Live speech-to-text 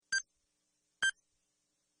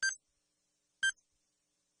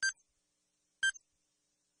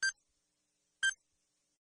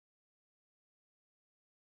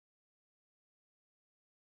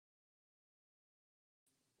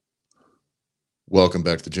Welcome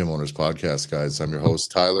back to Gym Owners Podcast, guys. I'm your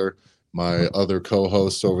host, Tyler. My other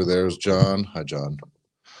co-host over there is John. Hi, John.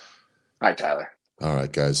 Hi, Tyler. All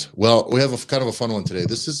right, guys. Well, we have a kind of a fun one today.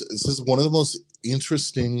 This is one of the most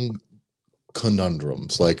interesting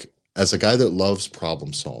conundrums. Like, as a guy that loves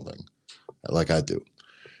problem solving, like I do,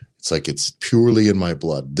 it's like it's purely in my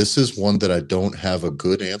blood. This is one that I don't have a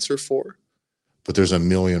good answer for, but there's a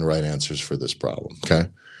million right answers for this problem. Okay.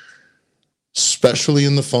 Especially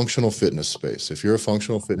in the functional fitness space. If you're a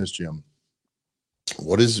functional fitness gym,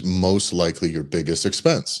 what is most likely your biggest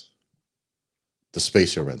expense? The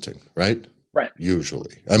space you're renting, right? Right.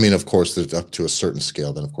 Usually. I mean, of course, there's up to a certain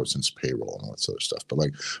scale, then of course it's payroll and all that sort of stuff. But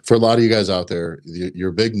like for a lot of you guys out there,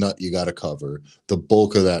 your big nut you got to cover. The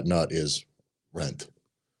bulk of that nut is rent.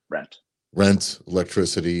 Rent,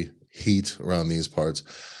 electricity, heat around these parts.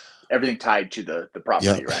 Everything tied to the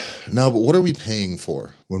property, right? Now, but what are we paying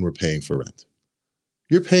for when we're paying for rent?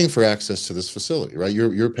 You're paying for access to this facility, right?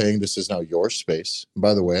 You're paying. This is now your space. And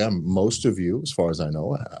by the way, most of you, as far as I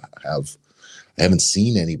know, I haven't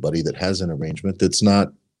seen anybody that has an arrangement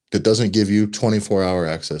that doesn't give you 24-hour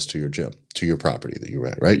access to your gym, to your property that you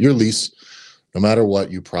rent, right? Your lease, no matter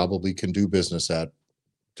what, you probably can do business at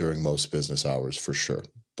during most business hours for sure.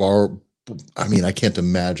 I can't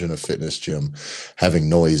imagine a fitness gym having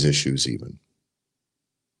noise issues even.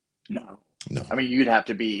 No. I mean, you'd have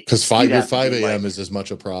to be because 5 a.m. is as much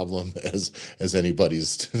a problem as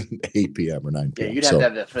anybody's 8 p.m. or 9 p.m. Yeah, you'd have to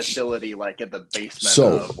have the facility like in the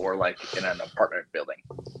basement or like in an apartment building.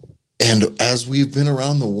 And as we've been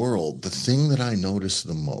around the world, the thing that I notice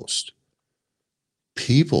the most,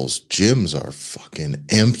 people's gyms are fucking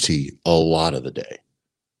empty a lot of the day.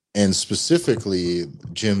 And specifically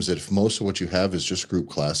gyms that if most of what you have is just group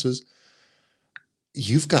classes,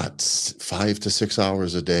 you've got 5 to 6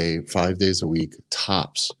 hours a day, 5 days a week,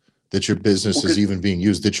 tops, that your business is even being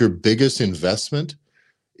used, that your biggest investment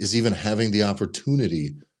is even having the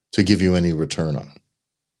opportunity to give you any return on.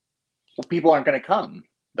 Well, people aren't going to come,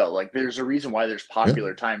 though. Like, there's a reason why there's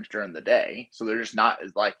popular times during the day. So they're just not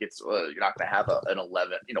like it's you're not going to have an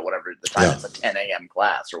 11, whatever the time it's a 10 a.m.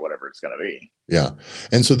 class or whatever it's going to be. Yeah.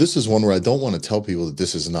 And so this is one where I don't want to tell people that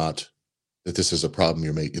this is a problem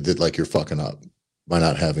you're making, that like you're fucking up by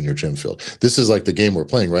not having your gym filled. This is like the game we're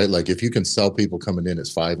playing, right? Like if you can sell people coming in at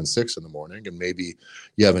 5 and 6 in the morning, and maybe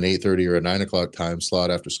you have an 8:30 or a 9 o'clock time slot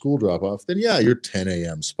after school drop off, then yeah, your 10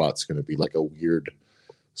 a.m. spot's going to be like a weird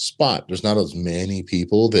spot. There's not as many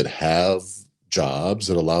people that have jobs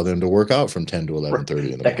that allow them to work out from 10 to 11:30 in the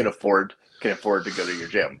morning. That can afford to go to your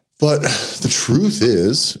gym. But the truth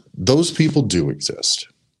is, those people do exist.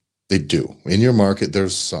 They do. In your market,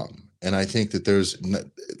 there's some. And I think that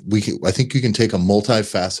I think you can take a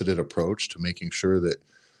multifaceted approach to making sure that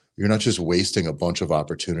you're not just wasting a bunch of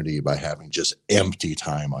opportunity by having just empty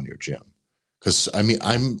time on your gym. Because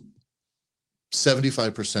I'm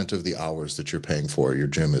 75% of the hours that you're paying for your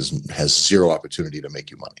gym has zero opportunity to make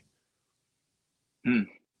you money.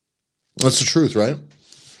 That's the truth, right?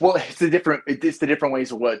 Well, it's the different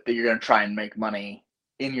ways of that you're going to try and make money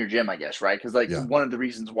in your gym, I guess, right? Because one of the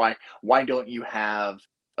reasons why don't you have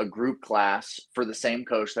a group class for the same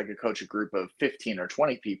coach that could coach a group of 15 or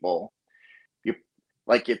 20 people?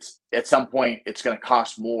 It's at some point it's going to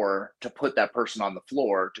cost more to put that person on the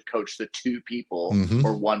floor to coach the 2 people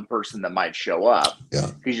or one person that might show up.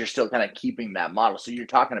 Because you're still kind of keeping that model. So you're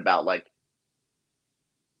talking about like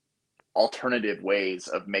alternative ways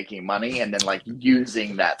of making money and then like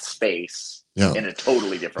using that space in a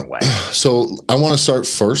totally different way. So I want to start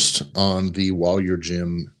first on while your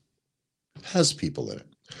gym has people in it.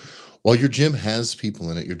 While your gym has people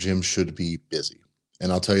in it, your gym should be busy.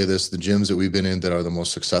 And I'll tell you this, the gyms that we've been in that are the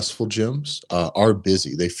most successful gyms are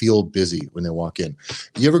busy. They feel busy when they walk in.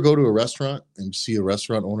 You ever go to a restaurant and see a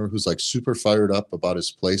restaurant owner who's like super fired up about his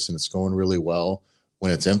place and it's going really well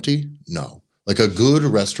when it's empty? No. Like a good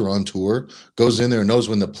restaurateur goes in there and knows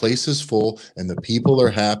when the place is full and the people are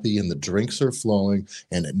happy and the drinks are flowing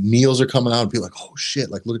and meals are coming out and be like, oh shit,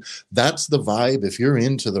 like look, that's the vibe. If you're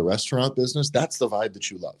into the restaurant business, that's the vibe that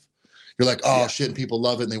you love. You're like, oh shit, and people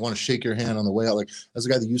love it and they want to shake your hand on the way out. Like as a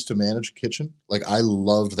guy that used to manage a kitchen, like I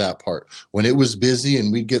loved that part. When it was busy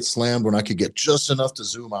and we'd get slammed when I could get just enough to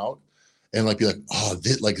zoom out and like be like, oh,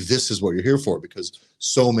 this is what you're here for, because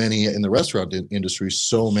so many in the restaurant industry,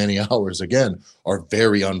 so many hours again are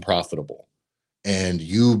very unprofitable. And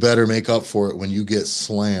you better make up for it when you get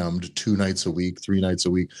slammed 2 nights a week, 3 nights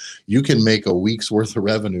a week. You can make a week's worth of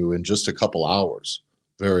revenue in just a couple hours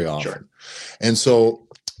very often. Sure. And so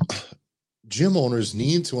gym owners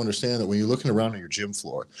need to understand that when you're looking around on your gym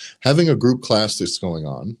floor, having a group class that's going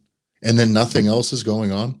on and then nothing else is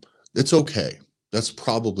going on, it's okay. That's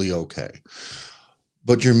probably okay.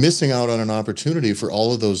 But you're missing out on an opportunity for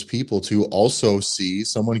all of those people to also see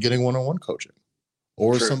someone getting one-on-one coaching,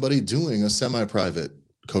 or True. somebody doing a semi-private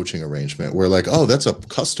coaching arrangement where like, oh, that's a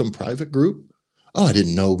custom private group. Oh, I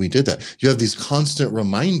didn't know we did that. You have these constant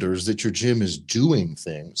reminders that your gym is doing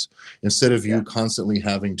things instead of you constantly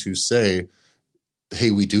having to say,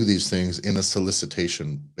 hey, we do these things in a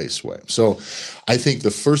solicitation based way. So I think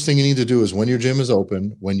the first thing you need to do is when your gym is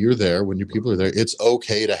open, when you're there, when your people are there, it's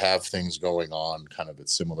okay to have things going on kind of at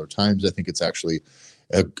similar times. I think it's actually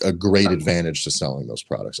a great advantage to selling those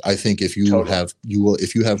products. I think if you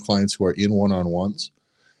if you have clients who are in one-on-ones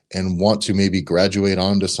and want to maybe graduate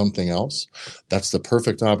on to something else, that's the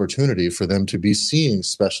perfect opportunity for them to be seeing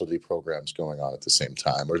specialty programs going on at the same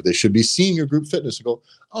time, or they should be seeing your group fitness and go,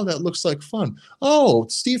 oh, that looks like fun. Oh,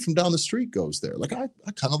 Steve from down the street goes there. Like, I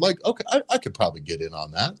kind of like, okay, I could probably get in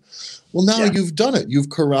on that. Well, now you've done it. You've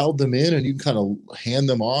corralled them in and you can kind of hand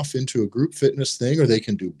them off into a group fitness thing, or they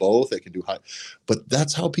can do both. They can do high, but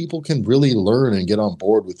that's how people can really learn and get on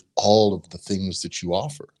board with all of the things that you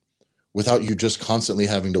offer, without you just constantly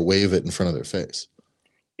having to wave it in front of their face.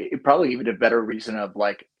 It probably even a better reason of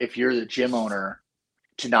like, if you're the gym owner,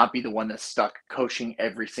 to not be the one that's stuck coaching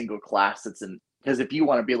every single class that's in, because if you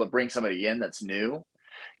want to be able to bring somebody in that's new,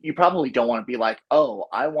 you probably don't want to be like, oh,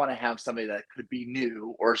 I want to have somebody that could be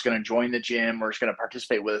new or is going to join the gym or is going to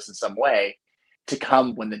participate with us in some way to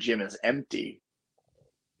come when the gym is empty.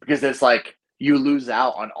 Because it's like, you lose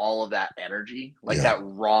out on all of that energy, like that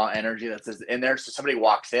raw energy that's in there. So somebody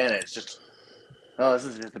walks in and it's just, oh, this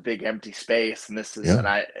is just a big empty space. And this is,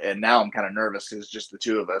 and now I'm kind of nervous because it's just the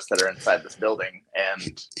two of us that are inside this building.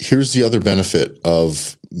 And here's the other benefit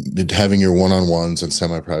of having your one-on-ones and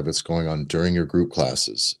semi-privates going on during your group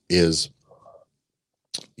classes is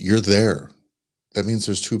you're there. That means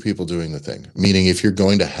there's two people doing the thing. Meaning if you're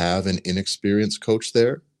going to have an inexperienced coach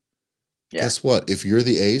there, guess what? If you're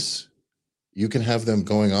the ace, you can have them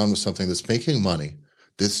going on with something that's making money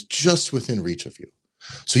that's just within reach of you.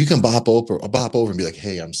 So you can bop over and be like,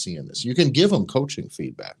 hey, I'm seeing this. You can give them coaching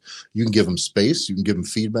feedback. You can give them space. You can give them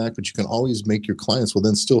feedback, but you can always make your clients will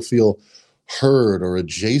then still feel heard or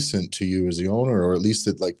adjacent to you as the owner, or at least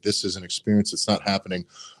that like this is an experience that's not happening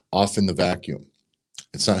off in the vacuum.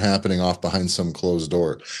 It's not happening off behind some closed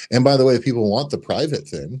door. And by the way, if people want the private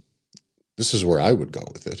thing, this is where I would go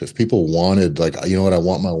with it. If people wanted, like, you know what, I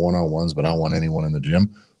want my one-on-ones, but I don't want anyone in the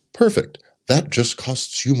gym. Perfect. That just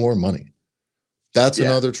costs you more money. That's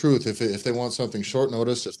another truth. If they want something short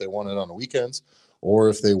notice, if they want it on the weekends, or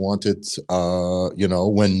if they want it,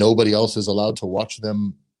 when nobody else is allowed to watch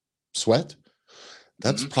them sweat,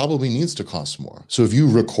 that's probably needs to cost more. So if you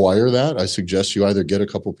require that, I suggest you either get a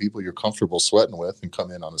couple people you're comfortable sweating with and come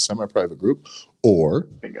in on a semi-private group, or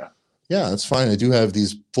yeah, that's fine. I do have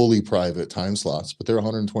these fully private time slots, but they're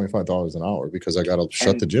 $125 an hour because I got to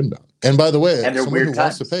shut the gym down. And by the way, someone who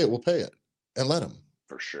wants to pay it will pay it, and let them.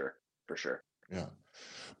 For sure. Yeah.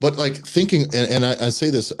 But like thinking, and I say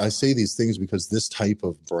these things because this type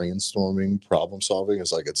of brainstorming, problem solving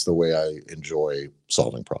is like, it's the way I enjoy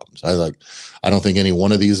solving problems. I don't think any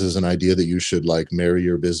one of these is an idea that you should like marry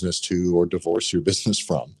your business to or divorce your business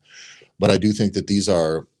from. But I do think that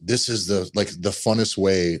this is the funnest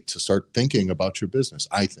way to start thinking about your business,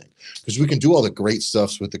 I think, because we can do all the great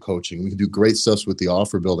stuffs with the coaching. We can do great stuffs with the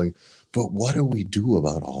offer building, but what do we do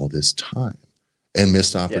about all this time and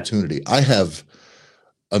missed opportunity? I have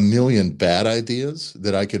a million bad ideas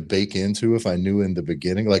that I could bake into if I knew in the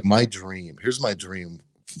beginning. Like here's my dream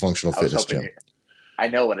functional fitness gym. I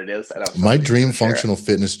know what it is. My dream functional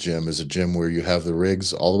fitness gym is a gym where you have the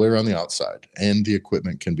rigs all the way around the outside and the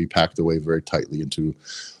equipment can be packed away very tightly into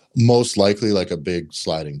most likely like a big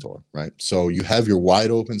sliding door, right? So you have your wide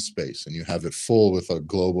open space and you have it full with a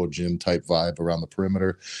global gym type vibe around the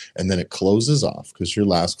perimeter. And then it closes off because your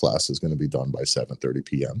last class is going to be done by 7:30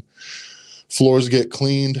 p.m. Floors get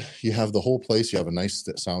cleaned. You have the whole place. You have a nice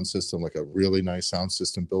sound system, like a really nice sound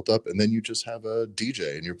system built up. And then you just have a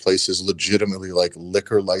DJ, and your place is legitimately like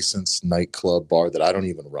liquor licensed nightclub bar that I don't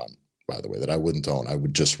even run, by the way, that I wouldn't own. I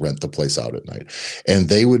would just rent the place out at night. And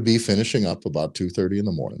they would be finishing up about 2:30 in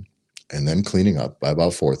the morning and then cleaning up by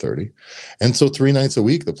about 4:30. And so 3 nights a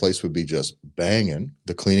week, the place would be just banging.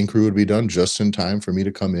 The cleaning crew would be done just in time for me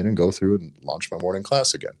to come in and go through and launch my morning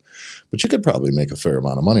class again. But you could probably make a fair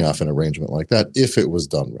amount of money off an arrangement like that if it was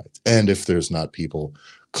done right. And if there's not people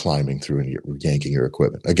climbing through and yanking your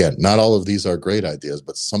equipment. Again, not all of these are great ideas,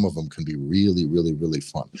 but some of them can be really, really, really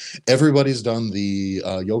fun. Everybody's done the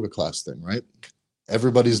yoga class thing, right?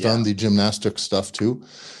 Everybody's done the gymnastic stuff too.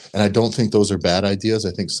 And I don't think those are bad ideas.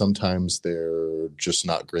 I think sometimes they're just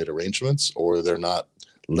not great arrangements, or they're not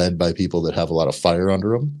led by people that have a lot of fire under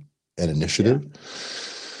them. and initiative.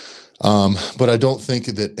 But I don't think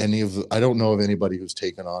that I don't know of anybody who's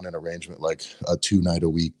taken on an arrangement like a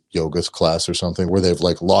 2-night-a-week yoga class or something where they've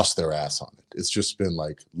like lost their ass on it. It's just been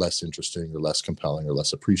like less interesting or less compelling or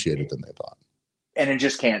less appreciated than they thought. And it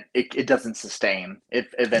just can't, it doesn't sustain. It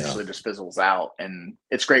eventually just fizzles out, and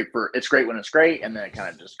it's great when it's great, and then it kind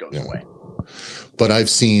of just goes away. But I've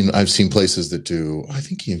seen places that do, I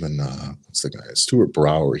think even what's the guy, Stuart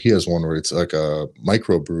Brower, he has one where it's like a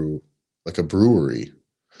microbrew, like a brewery.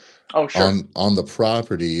 Oh, sure. On the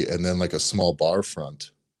property, and then like a small bar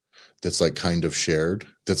front that's like kind of shared.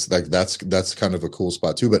 That's kind of a cool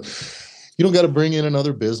spot too. But you don't got to bring in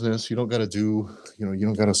another business. You don't got to do, you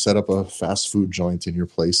don't got to set up a fast food joint in your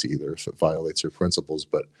place either if it violates your principles.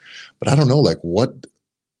 But I don't know, like what.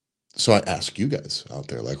 So I ask you guys out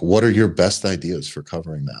there, like, what are your best ideas for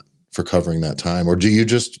covering that time, or do you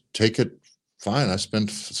just take it? Fine, I spend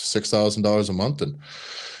 $6,000 a month and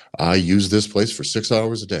I use this place for 6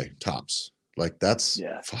 hours a day, tops. Like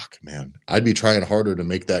fuck, man. I'd be trying harder to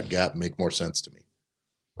make that gap make more sense to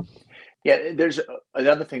me. Yeah, there's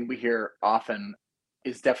another thing we hear often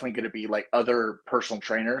is definitely going to be like other personal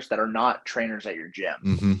trainers that are not trainers at your gym.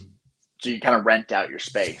 Mm-hmm. So you kind of rent out your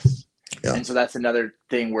space. Yeah. And so that's another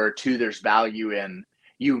thing where too, there's value in,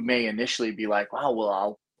 you may initially be like, wow,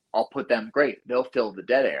 well, I'll put them, great. They'll fill the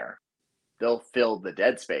dead air. They'll fill the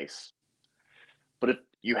dead space. But if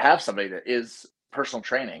you have somebody that is personal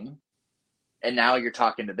training and now you're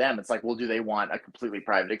talking to them, it's like, well, do they want a completely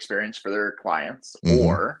private experience for their clients? Mm-hmm.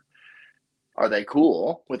 Or are they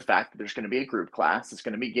cool with the fact that there's going to be a group class that's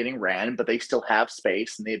going to be getting ran, but they still have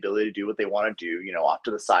space and the ability to do what they want to do, off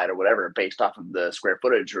to the side or whatever, based off of the square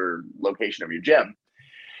footage or location of your gym?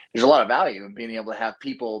 There's a lot of value in being able to have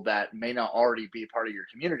people that may not already be a part of your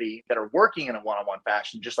community that are working in a one-on-one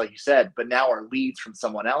fashion, just like you said, but now are leads from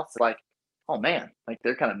someone else. Like, oh man, like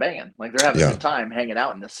they're kind of banging, like they're having a good time hanging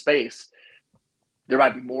out in this space. There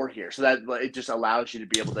might be more here. So that it just allows you to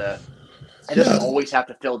be able to, it doesn't always have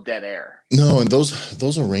to fill dead air. No, and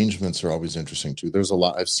those arrangements are always interesting too. There's a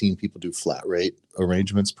lot, I've seen people do flat rate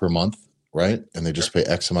arrangements per month, right? And they just pay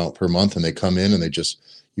X amount per month, and they come in and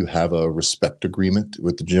you have a respect agreement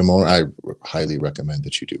with the gym owner. I highly recommend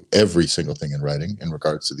that you do every single thing in writing in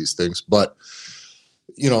regards to these things. But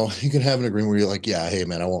you can have an agreement where you're like, yeah, hey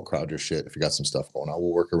man, I won't crowd your shit. If you got some stuff going on,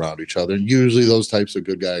 we'll work around each other. And usually those types of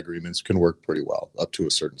good guy agreements can work pretty well up to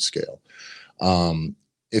a certain scale.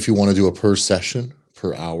 If you want to do a per session,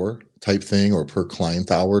 per hour type thing, or per client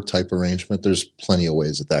hour type arrangement, there's plenty of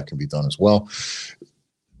ways that can be done as well.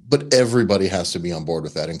 But everybody has to be on board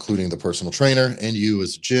with that, including the personal trainer and you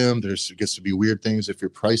as a gym. There gets to be weird things if you're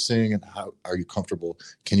pricing, and how are you comfortable?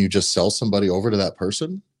 Can you just sell somebody over to that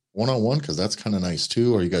person one-on-one? Because that's kind of nice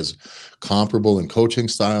too. Are you guys comparable in coaching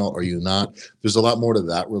style? Are you not? There's a lot more to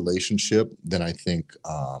that relationship than I think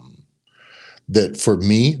that for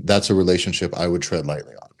me, that's a relationship I would tread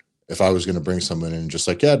lightly on. If I was going to bring someone in just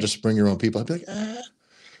like, just bring your own people, I'd be like,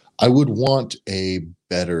 I would want a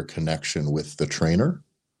better connection with the trainer,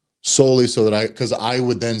 solely so that because I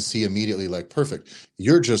would then see immediately like, perfect,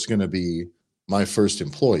 you're just going to be my first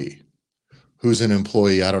employee. Who's an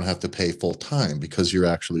employee I don't have to pay full time, because you're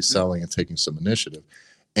actually selling and taking some initiative.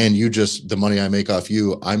 And the money I make off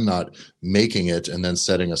you, I'm not making it and then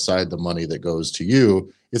setting aside the money that goes to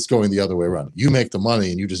you. It's going the other way around. You make the money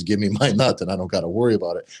and you just give me my nut and I don't got to worry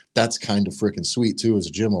about it. That's kind of freaking sweet too as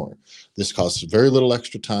a gym owner. This costs very little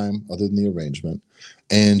extra time other than the arrangement.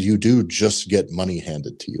 And you do just get money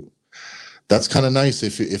handed to you. That's kind of nice.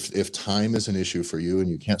 If time is an issue for you and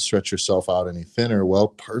you can't stretch yourself out any thinner, well,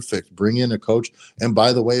 perfect. Bring in a coach. And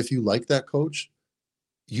by the way, if you like that coach,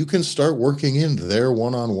 you can start working in their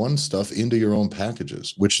one-on-one stuff into your own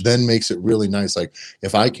packages, which then makes it really nice. Like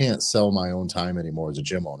if I can't sell my own time anymore as a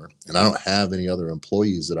gym owner, and I don't have any other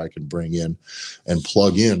employees that I can bring in and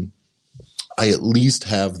plug in, I at least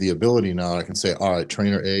have the ability now. I can say, all right,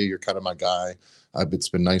 trainer A, you're kind of my guy. It's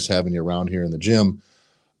been nice having you around here in the gym.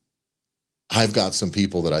 I've got some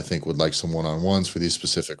people that I think would like some one-on-ones for these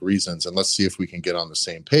specific reasons, and let's see if we can get on the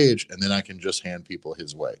same page, and then I can just hand people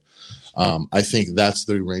his way. I think that's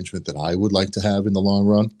the arrangement that I would like to have in the long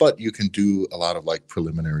run, but you can do a lot of like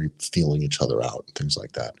preliminary feeling each other out and things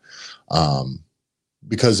like that.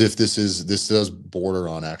 Because if this does border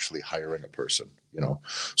on actually hiring a person,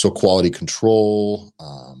 so quality control,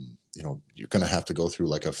 you're going to have to go through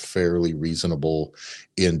like a fairly reasonable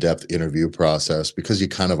in-depth interview process, because you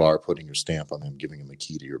kind of are putting your stamp on them, giving them a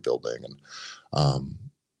key to your building.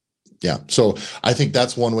 And so I think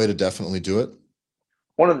that's one way to definitely do it.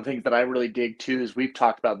 One of the things that I really dig too is we've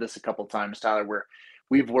talked about this a couple of times, Tyler, where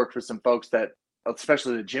we've worked with some folks that,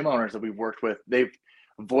 especially the gym owners that we've worked with, they've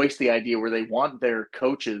voice the idea where they want their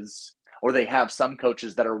coaches, or they have some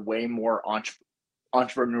coaches that are way more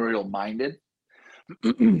entrepreneurial minded,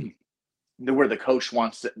 where the coach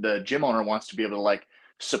wants to, the gym owner wants to be able to like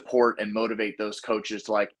support and motivate those coaches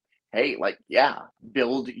to like, hey, like, yeah,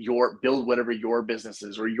 build whatever your business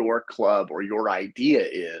is or your club or your idea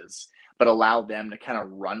is, but allow them to kind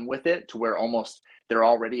of run with it to where almost they're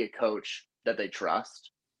already a coach that they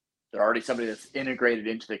trust. They're already somebody that's integrated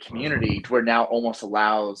into the community to where now almost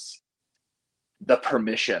allows the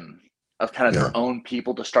permission of kind of their own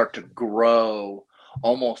people to start to grow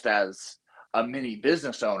almost as a mini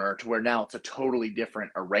business owner, to where now it's a totally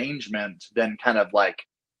different arrangement than kind of like,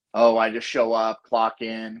 oh, I just show up, clock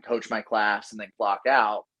in, coach my class, and then clock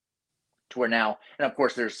out, to where now, and of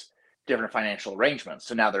course there's different financial arrangements.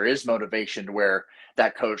 So now there is motivation to where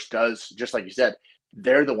that coach does, just like you said,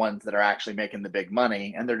 they're the ones that are actually making the big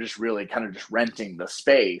money, and they're just really kind of just renting the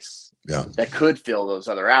space that could fill those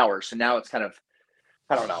other hours. So now it's kind of,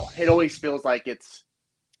 I don't know, it always feels like it's,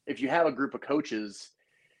 if you have a group of coaches,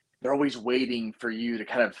 they're always waiting for you to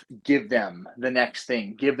kind of give them the next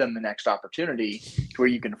thing, give them the next opportunity, to where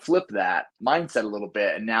you can flip that mindset a little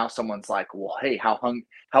bit. And now someone's like, well, hey,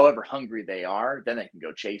 however hungry they are, then they can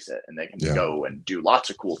go chase it, and they can go and do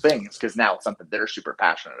lots of cool things, because now it's something they're super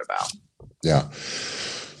passionate about. Yeah.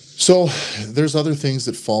 So there's other things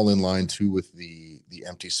that fall in line too with the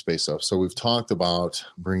empty space stuff. So we've talked about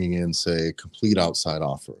bringing in, say, complete outside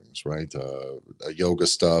offerings, right? Yoga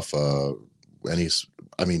stuff, you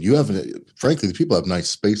have, frankly, the people have nice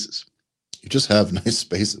spaces. You just have nice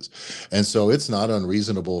spaces. And so it's not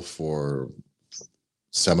unreasonable for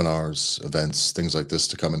seminars, events, things like this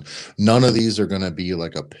to come in. None of these are going to be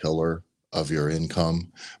like a pillar of your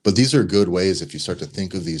income, but these are good ways. If you start to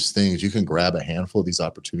think of these things, you can grab a handful of these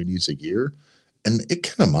opportunities a year, and it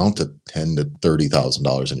can amount to $10,000 to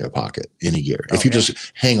 $30,000 in your pocket in a year if you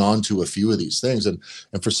just hang on to a few of these things. And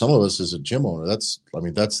for some of us as a gym owner,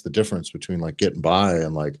 that's the difference between like getting by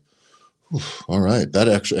and like, all right,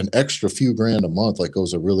 that an extra few grand a month like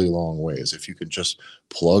goes a really long ways if you could just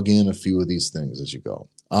plug in a few of these things as you go.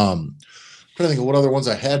 Trying to think of what other ones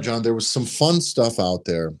I had, John. There was some fun stuff out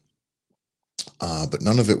there, but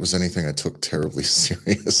none of it was anything I took terribly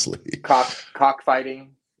seriously.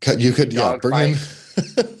 Cockfighting. You could bring in.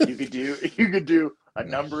 you could do a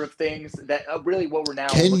number of things that really what we're now.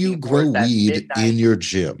 Can you grow weed in your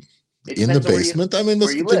gym? In the basement?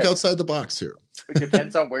 Let's think outside the box here. It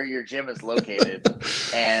depends on where your gym is located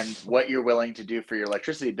and what you're willing to do for your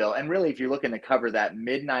electricity bill. And really, if you're looking to cover that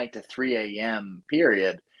midnight to 3 a.m.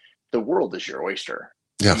 period, the world is your oyster.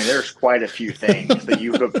 Yeah. There's quite a few things that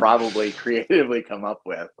you could probably creatively come up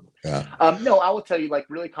with. Yeah. No, I will tell you like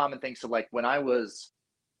really common things. So like when I worked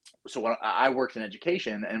in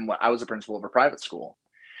education, and I was a principal of a private school.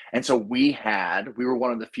 And so we were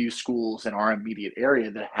one of the few schools in our immediate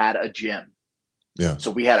area that had a gym. Yeah.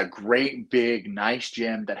 So we had a great, big, nice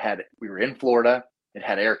gym we were in Florida. It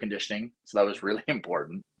had air conditioning. So that was really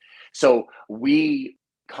important. So we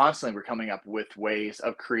constantly were coming up with ways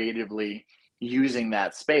of creatively using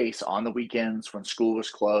that space on the weekends when school was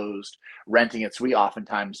closed, renting it. So we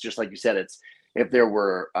oftentimes, just like you said, if there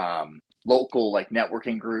were local like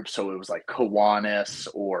networking groups, so it was like Kiwanis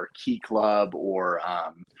or Key Club or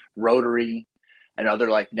Rotary and other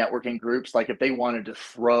like networking groups, like if they wanted to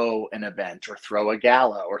throw an event or throw a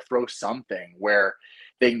gala or throw something where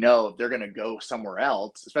they know they're going to go somewhere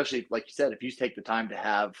else, especially like you said, if you take the time to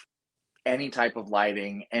have any type of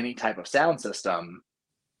lighting, any type of sound system,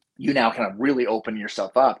 you now kind of really open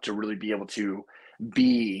yourself up to really be able to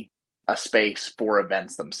be a space for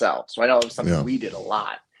events themselves. So I know it was something we did a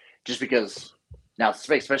lot, just because now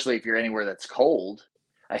space, especially if you're anywhere that's cold,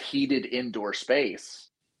 a heated indoor space,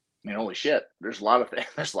 holy shit, there's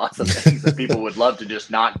lots of things that people would love to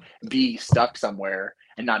just not be stuck somewhere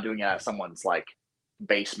and not doing it at someone's like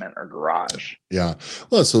basement or garage. Yeah.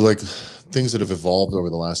 Well, so like things that have evolved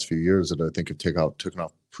over the last few years that I think have taken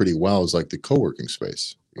off pretty well is like the co-working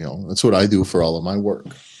space. That's what I do for all of my work.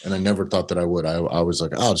 And I never thought that I would. I was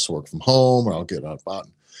like, I'll just work from home or I'll get out.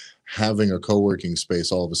 Having a co-working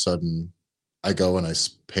space, all of a sudden I go and I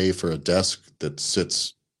pay for a desk that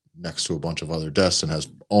sits next to a bunch of other desks and has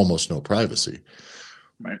almost no privacy.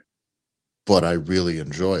 Right. But I really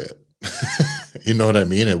enjoy it. You know what I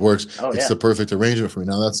mean? It works. It's the perfect arrangement for me.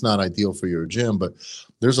 Now, that's not ideal for your gym, but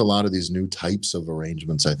there's a lot of these new types of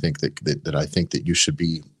arrangements, I think, that I think that you should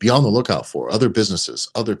be on the lookout for. Other businesses,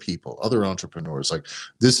 other people, other entrepreneurs. Like,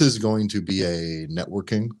 this is going to be a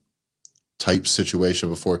networking type situation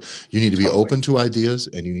before. You need to be open to ideas,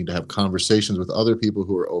 and you need to have conversations with other people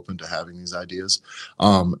who are open to having these ideas.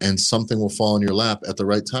 And something will fall in your lap at the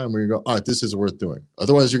right time where you go, all right, this is worth doing.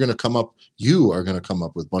 Otherwise, you are going to come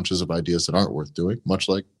up with bunches of ideas that aren't worth doing, much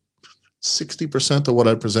like 60% of what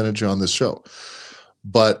I presented you on this show.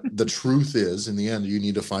 But the truth is, in the end, you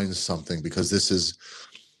need to find something, because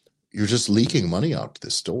you're just leaking money out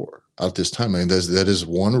this door, out this time. I mean, that is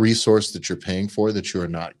one resource that you're paying for that you are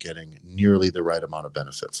not getting nearly the right amount of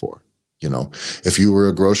benefit for. If you were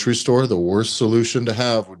a grocery store, the worst solution to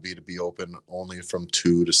have would be to be open only from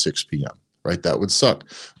 2 to 6 p.m. Right? That would suck.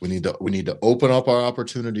 We need to open up our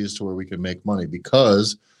opportunities to where we can make money,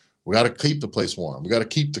 because we got to keep the place warm. We got to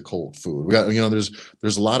keep the cold food. We got,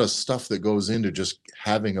 there's a lot of stuff that goes into just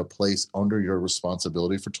having a place under your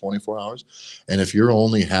responsibility for 24 hours. And if you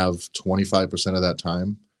only have 25% of that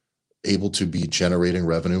time able to be generating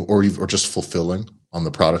revenue or just fulfilling on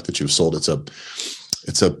the product that you've sold, it's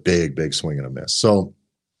a big, big swing and a miss. So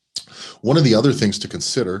one of the other things to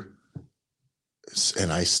consider,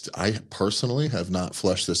 and I personally have not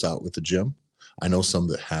fleshed this out with the gym. I know some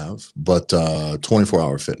that have, but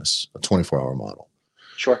 24-hour fitness, a 24-hour model.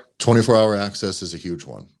 Sure. 24-hour access is a huge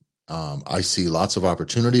one. I see lots of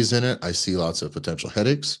opportunities in it. I see lots of potential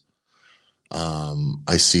headaches.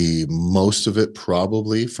 I see most of it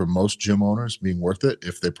probably for most gym owners being worth it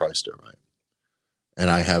if they priced it right. And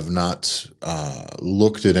I have not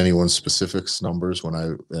looked at anyone's specifics numbers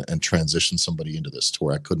and transitioned somebody into this to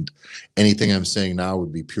where I couldn't. Anything I'm saying now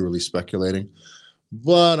would be purely speculating.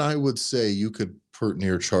 But I would say you could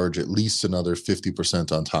near charge at least another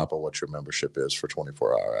 50% on top of what your membership is for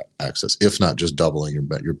 24-hour access, if not just doubling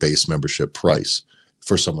your base membership price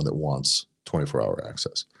for someone that wants 24-hour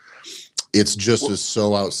access. It's just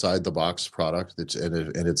so outside the box product,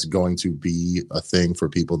 and it's going to be a thing for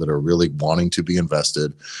people that are really wanting to be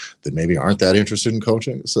invested, that maybe aren't that interested in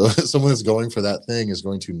coaching. So someone that's going for that thing is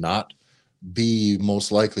going to not be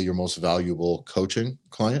most likely your most valuable coaching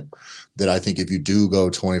client. That I think if you do go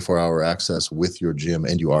 24-hour access with your gym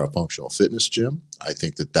and you are a functional fitness gym, I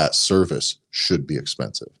think that service should be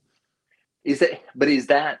expensive. Is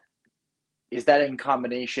that in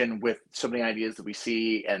combination with so many ideas that we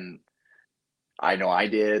see? And I know I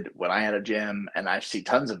did when I had a gym, and I see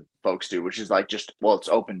tons of folks do, which is like it's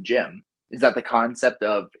open gym. Is that the concept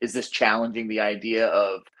of, is this challenging the idea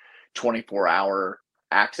of 24-hour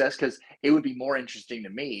access? Because it would be more interesting to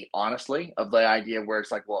me, honestly, of the idea where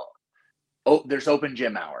it's like, there's open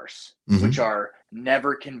gym hours, which are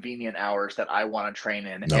never convenient hours that I want to train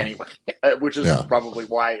in anyway, which is probably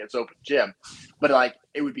why it's open gym. But like,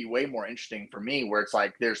 it would be way more interesting for me where it's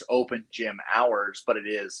like, there's open gym hours, but it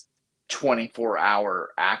is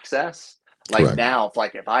 24-hour access. Like Correct. Now,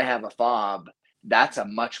 if I have a fob, that's a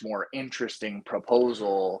much more interesting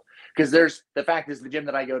proposal, because the fact is, the gym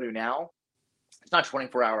that I go to now, it's not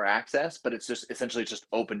 24-hour access, but it's just essentially just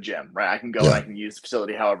open gym, right? I can go and I can use the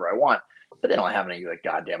facility however I want, but they don't have any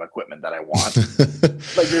goddamn equipment that I want.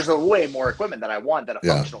 There's a way more equipment that I want that a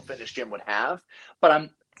functional fitness gym would have, but I'm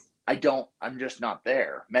just not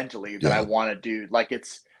there mentally that I want to do.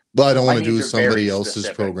 But I don't want to do somebody else's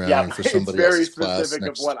programming for somebody else's class. It's very specific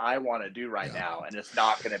of what I want to do right now, and it's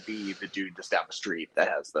not going to be the dude just down the street that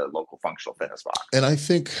has the local functional fitness box. And I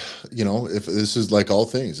think, if this is like all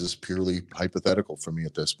things, this is purely hypothetical for me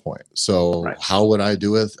at this point. So How would I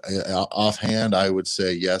do it? Offhand, I would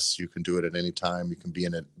say yes, you can do it at any time. You can be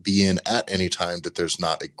in at any time that there's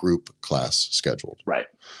not a group class scheduled. Right.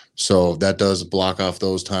 So that does block off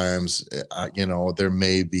those times. There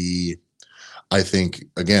may be. I think,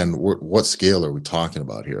 again, what scale are we talking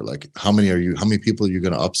about here? How many people are you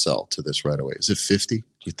going to upsell to this right away? Is it 50? Do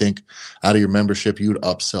you think out of your membership, you would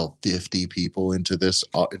upsell 50 people into this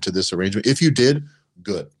arrangement? If you did,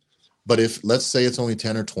 good. But if, let's say it's only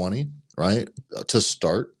 10 or 20, right, to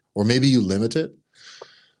start, or maybe you limit it,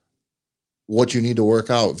 what you need to work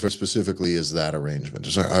out for specifically is that arrangement.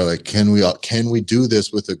 Can we do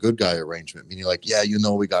this with a good guy arrangement? Meaning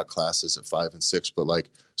we got classes at 5 and 6, but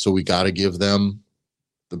so we got to give them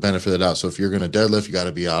the benefit of the doubt. So if you're going to deadlift, you got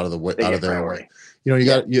to be out of their way.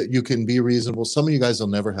 You can be reasonable. Some of you guys will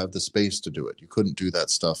never have the space to do it. You couldn't do that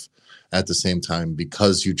stuff at the same time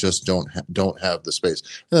because you just don't have the space.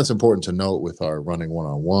 And that's important to note with our running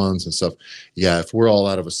one-on-ones and stuff. Yeah, if we're all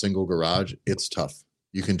out of a single garage, it's tough.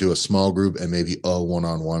 You can do a small group and maybe a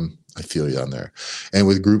one-on-one. I feel you on there. And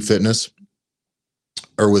with group fitness,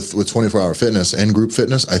 or with 24-hour fitness and group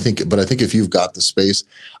fitness, I think if you've got the space,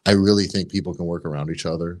 I really think people can work around each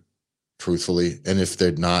other, truthfully. And if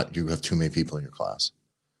they're not, you have too many people in your class.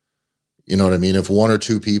 You know what I mean? If one or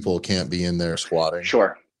two people can't be in there squatting,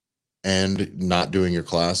 sure, and not doing your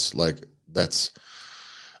class, that's,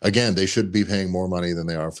 again, they should be paying more money than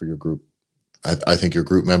they are for your group. I think your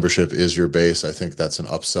group membership is your base. I think that's an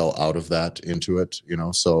upsell out of that into it,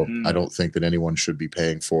 so I don't think that anyone should be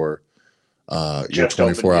paying for your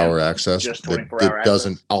 24-hour access that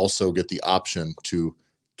doesn't also get the option to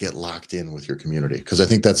get locked in with your community, because I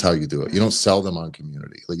think that's how you do it. You don't sell them on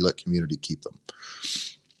community. You let community keep them.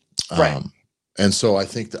 Right. And so I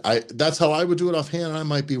think that's how I would do it offhand. I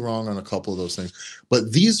might be wrong on a couple of those things,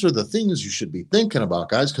 but these are the things you should be thinking about,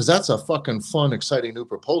 guys, because that's a fucking fun, exciting new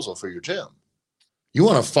proposal for your gym. You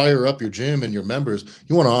want to fire up your gym and your members.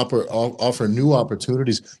 You want to offer new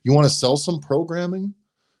opportunities. You want to sell some programming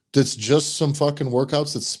that's just some fucking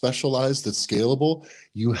workouts that's specialized, that's scalable.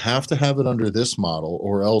 You have to have it under this model,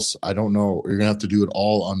 or else, I don't know, you're going to have to do it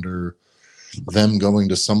all under them going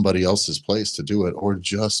to somebody else's place to do it, or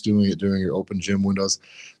just doing it during your open gym windows.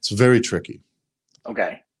 It's very tricky.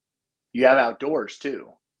 Okay. You have outdoors too.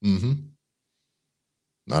 Mm-hmm.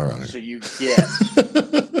 Not around here. So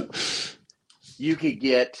you could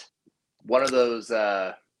get one of those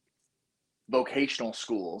vocational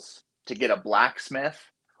schools to get a blacksmith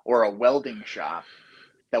or a welding shop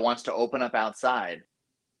that wants to open up outside,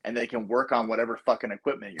 and they can work on whatever fucking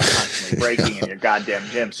equipment you're constantly breaking in your goddamn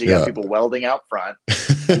gym. So you got people welding out front.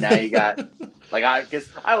 And now you got, because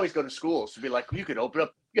I always go to schools to be like, you could open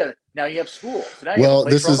up. Now you have school. So now well,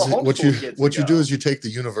 this is what you do is you take the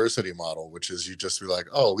university model, which is you just be like,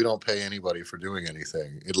 oh, we don't pay anybody for doing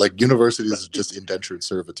anything. Universities is just indentured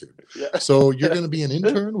servitude. Yeah. So you're going to be an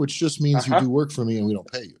intern, which just means you do work for me and we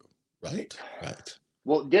don't pay you. Right.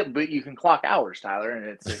 Well, yeah, but you can clock hours, Tyler, and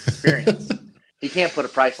it's experience. You can't put a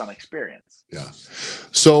price on experience. Yeah.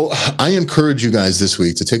 So I encourage you guys this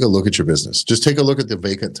week to take a look at your business. Just take a look at the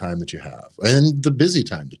vacant time that you have and the busy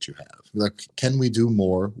time that you have. Like, can we do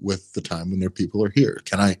more with the time when their people are here?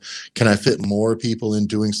 Can I fit more people in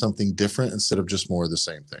doing something different instead of just more of the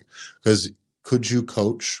same thing? Because could you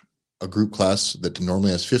coach a group class that normally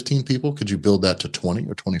has 15 people? Could you build that to 20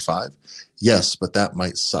 or 25? Yes, but that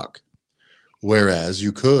might suck. Whereas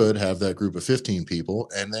you could have that group of 15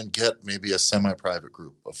 people and then get maybe a semi-private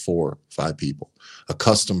group of 4 or 5 people, a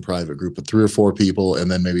custom private group of 3 or 4 people,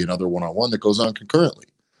 and then maybe another one-on-one that goes on concurrently.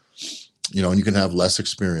 And you can have less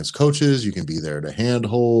experienced coaches. You can be there to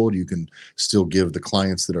handhold. You can still give the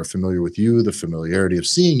clients that are familiar with you the familiarity of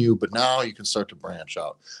seeing you, but now you can start to branch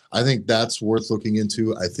out. I think that's worth looking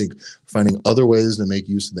into. I think finding other ways to make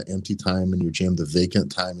use of the empty time in your gym, the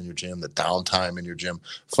vacant time in your gym, the downtime in your gym.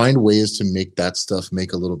 Find ways to make that stuff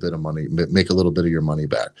make a little bit of money, make a little bit of your money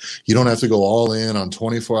back. You don't have to go all in on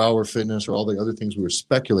 24-hour fitness or all the other things we were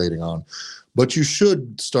speculating on, but you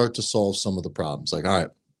should start to solve some of the problems. Like, all right,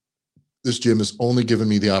 this gym has only given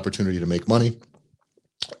me the opportunity to make money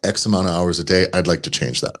X amount of hours a day. I'd like to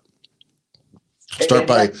change that. Start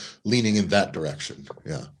by leaning in that direction.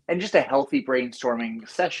 Yeah. And just a healthy brainstorming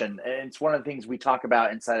session. And it's one of the things we talk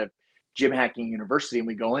about inside of Gym Hacking University. And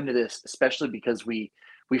we go into this, especially because we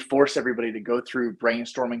force everybody to go through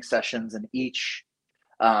brainstorming sessions in each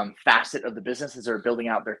facet of the business as they're building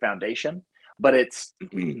out their foundation. But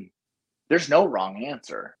there's no wrong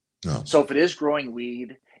answer. No. So if it is growing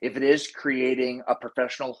weed, if it is creating a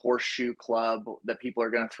professional horseshoe club that people are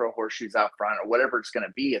going to throw horseshoes out front or whatever it's going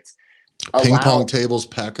to be, it's ping pong tables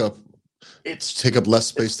take up less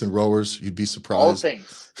space than rowers. You'd be surprised. All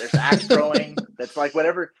things. There's axe throwing. That's like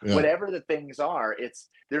whatever the things are.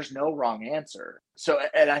 There's no wrong answer. So,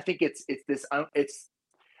 and I think it's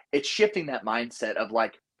shifting that mindset of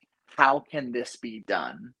like, how can this be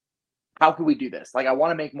done? How can we do this? Like, I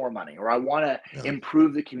want to make more money, or I want to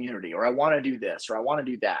improve the community, or I want to do this, or I want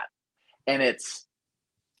to do that. And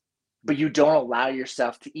but you don't allow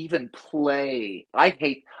yourself to even play. I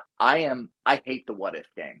hate the what if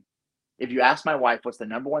game. If you ask my wife, what's the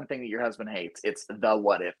number one thing that your husband hates? It's the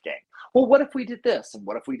what if game. Well, what if we did this? And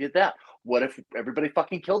what if we did that? What if everybody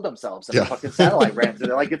fucking killed themselves and the fucking satellite ran through?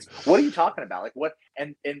 They're like, what are you talking about? Like what?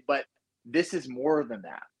 But this is more than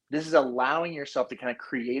that. This is allowing yourself to kind of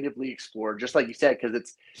creatively explore, just like you said, because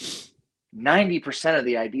it's 90% of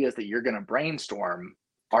the ideas that you're going to brainstorm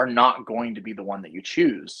are not going to be the one that you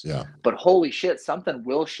choose. Yeah. But holy shit, something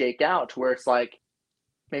will shake out to where it's like,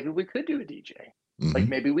 maybe we could do a DJ. Mm-hmm. Like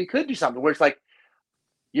maybe we could do something where it's like,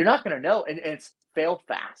 you're not going to know. And it's fail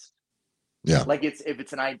fast. Yeah. Like if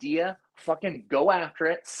it's an idea, fucking go after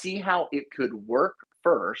it, see how it could work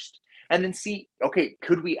first, and then see, okay,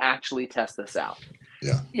 could we actually test this out?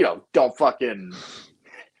 Yeah. Don't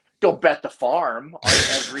bet the farm on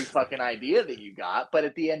every fucking idea that you got. But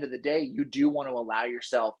at the end of the day, you do want to allow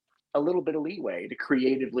yourself a little bit of leeway to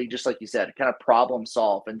creatively, just like you said, kind of problem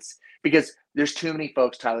solve. And because there's too many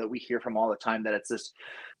folks, Tyler, that we hear from all the time that it's this,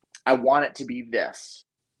 I want it to be this.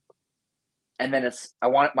 And then I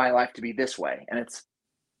want my life to be this way. And it's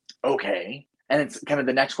okay. And it's kind of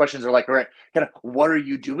the next questions are like, all right, kind of what are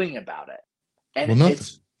you doing about it? And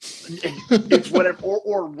it's whatever,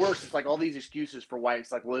 or worse, it's like all these excuses for why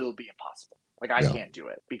it's like, well, it'll be impossible. Like I can't do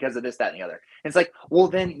it because of this, that, and the other. And it's like, well,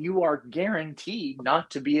 then you are guaranteed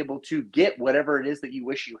not to be able to get whatever it is that you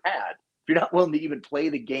wish you had. If you're not willing to even play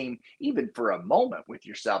the game, even for a moment with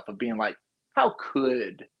yourself of being like, how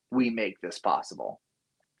could we make this possible?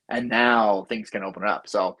 And now things can open up.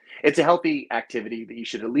 So it's a healthy activity that you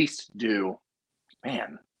should at least do,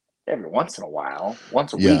 man, every once in a while,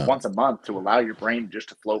 once a week, once a month, to allow your brain just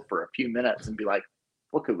to float for a few minutes and be like,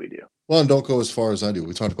 what could we do? Well, and don't go as far as I do.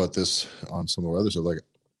 We talked about this on some of our others. Like,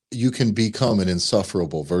 you can become an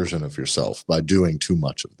insufferable version of yourself by doing too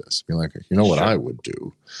much of this. Being like, you know what I would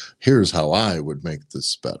do? Here's how I would make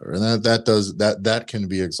this better. And that can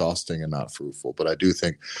be exhausting and not fruitful. But I do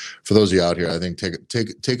think for those of you out here, I think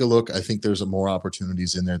take a look. I think there's more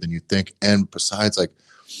opportunities in there than you think. And besides, like,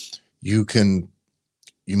 you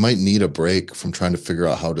might need a break from trying to figure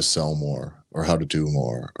out how to sell more or how to do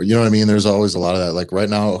more. Or, you know what I mean? There's always a lot of that. Like right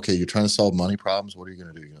now, okay, you're trying to solve money problems. What are you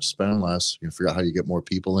going to do? You're going to spend less. You're going to figure out how you get more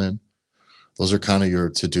people in. Those are kind of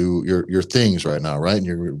your things right now, right? And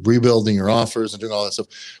you're rebuilding your offers and doing all that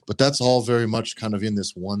stuff. But that's all very much kind of in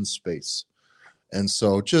this one space. And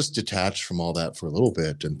so just detach from all that for a little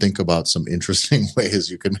bit and think about some interesting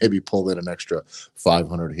ways you can maybe pull in an extra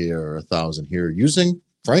 500 here or 1,000 here using,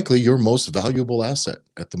 frankly, your most valuable asset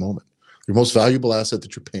at the moment. Your most valuable asset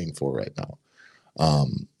that you're paying for right now.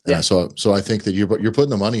 So I think that you're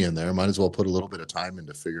putting the money in there. Might as well put a little bit of time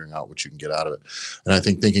into figuring out what you can get out of it. And I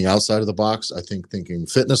think thinking outside of the box, I think thinking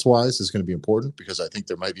fitness wise is going to be important, because I think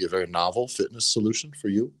there might be a very novel fitness solution for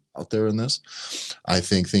you out there in this. I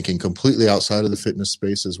think thinking completely outside of the fitness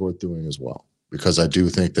space is worth doing as well, because I do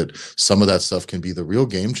think that some of that stuff can be the real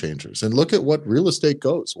game changers. And look at what real estate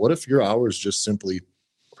goes. What if your hours just simply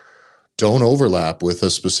don't overlap with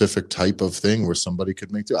a specific type of thing where somebody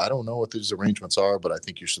could make I don't know what these arrangements are, but I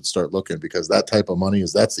think you should start looking, because that type of money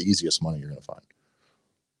that's the easiest money you're going to find.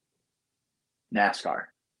 NASCAR.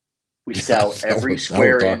 We sell every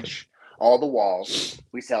square inch, all the walls.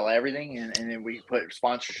 We sell everything, and then we put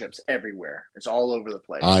sponsorships everywhere. It's all over the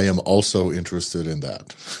place. I am also interested in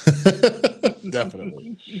that.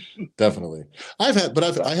 Definitely.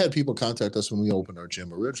 I had people contact us when we opened our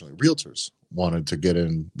gym originally. Realtors wanted to get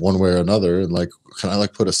in one way or another, and like, can I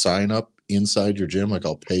like put a sign up inside your gym? Like,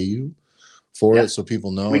 I'll pay you for it, so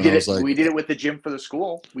people know. We did it with the gym for the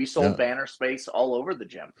school. We sold banner space all over the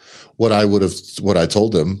gym. What I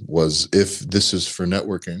told them was, if this is for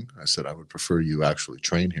networking, I said I would prefer you actually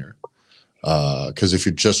train here. Because if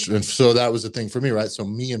you so that was the thing for me, right? So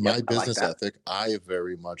me and my business ethic, I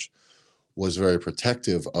very much was very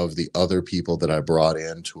protective of the other people that I brought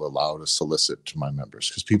in to allow to solicit to my members,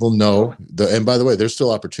 because people know and by the way, there's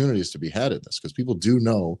still opportunities to be had in this, because people do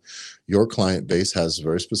know your client base has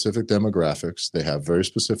very specific demographics. They have very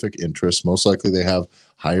specific interests. Most likely they have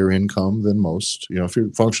higher income than most. You know, if you're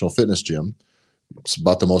a functional fitness gym, it's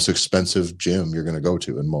about the most expensive gym you're going to go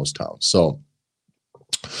to in most towns. So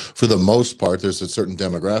for the most part, there's a certain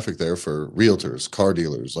demographic there for realtors, car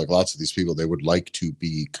dealers, like lots of these people they would like to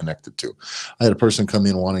be connected to. I had a person come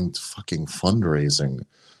in wanting fucking fundraising. It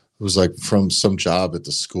was like from some job at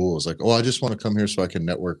the school. It was like, oh, I just want to come here so I can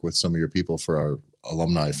network with some of your people for our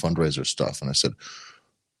alumni fundraiser stuff. And I said,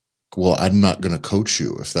 well, I'm not going to coach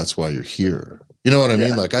you if that's why you're here. You know what I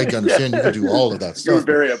mean? Like, I can understand you can do all of that stuff. You're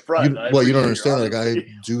very upfront. You don't understand. Like, I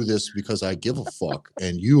do this because I give a fuck,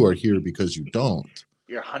 and you are here because you don't.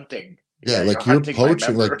 You're hunting. Like you're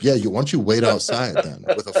poaching. Like, once you wait outside then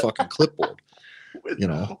with a fucking clipboard,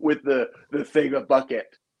 with the thing, a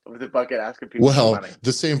bucket. With the bucket asking people for money.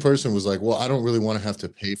 The same person was like, well, I don't really want to have to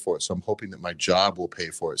pay for it, so I'm hoping that my job will pay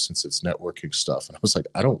for it since it's networking stuff. And I was like,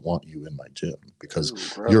 I don't want you in my gym,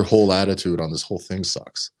 because your whole attitude on this whole thing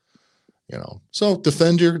sucks. So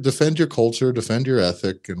defend your culture, defend your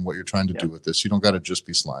ethic, and what you're trying to do with this. You don't got to just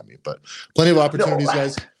be slimy, but plenty of opportunities,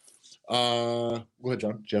 guys. Go ahead,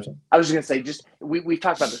 John. Jeff. I was just gonna say, we've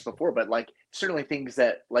talked about this before, but like certainly things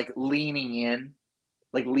that like leaning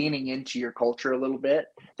into your culture a little bit,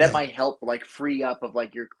 that might help like free up of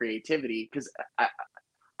like your creativity. Because I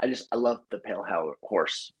love the pale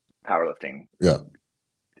horse powerlifting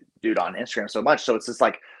dude on Instagram so much. So it's just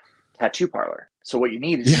like tattoo parlor. So what you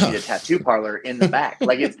need is you need a tattoo parlor in the back.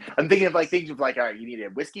 Like I'm thinking of like things of like, all right, you need a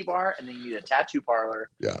whiskey bar, and then you need a tattoo parlor,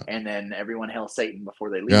 and then everyone hail Satan before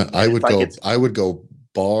they leave. Yeah, I would go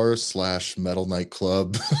bar/metal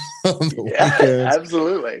nightclub on the weekends.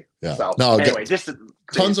 Absolutely. Yeah. So, no, anyway, just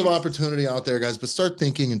tons of opportunity out there, guys, but start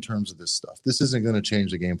thinking in terms of this stuff. This isn't going to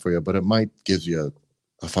change the game for you, but it might give you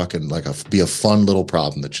a fucking be a fun little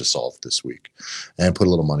problem that you solved this week and put a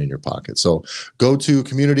little money in your pocket. So go to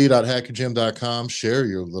community.hackyourgym.com, share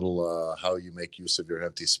your little how you make use of your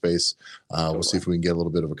empty space. We'll see if we can get a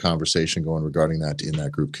little bit of a conversation going regarding that in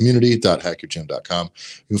that group. Community.hackyourgym.com.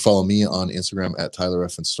 You can follow me on Instagram at Tyler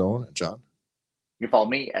F. and Stone. And John? You can follow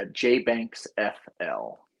me at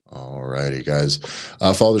JBanksFL. All righty, guys.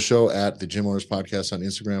 Follow the show at the Gym Owners Podcast on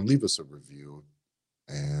Instagram. Leave us a review,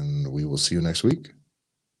 and we will see you next week.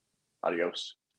 Adios.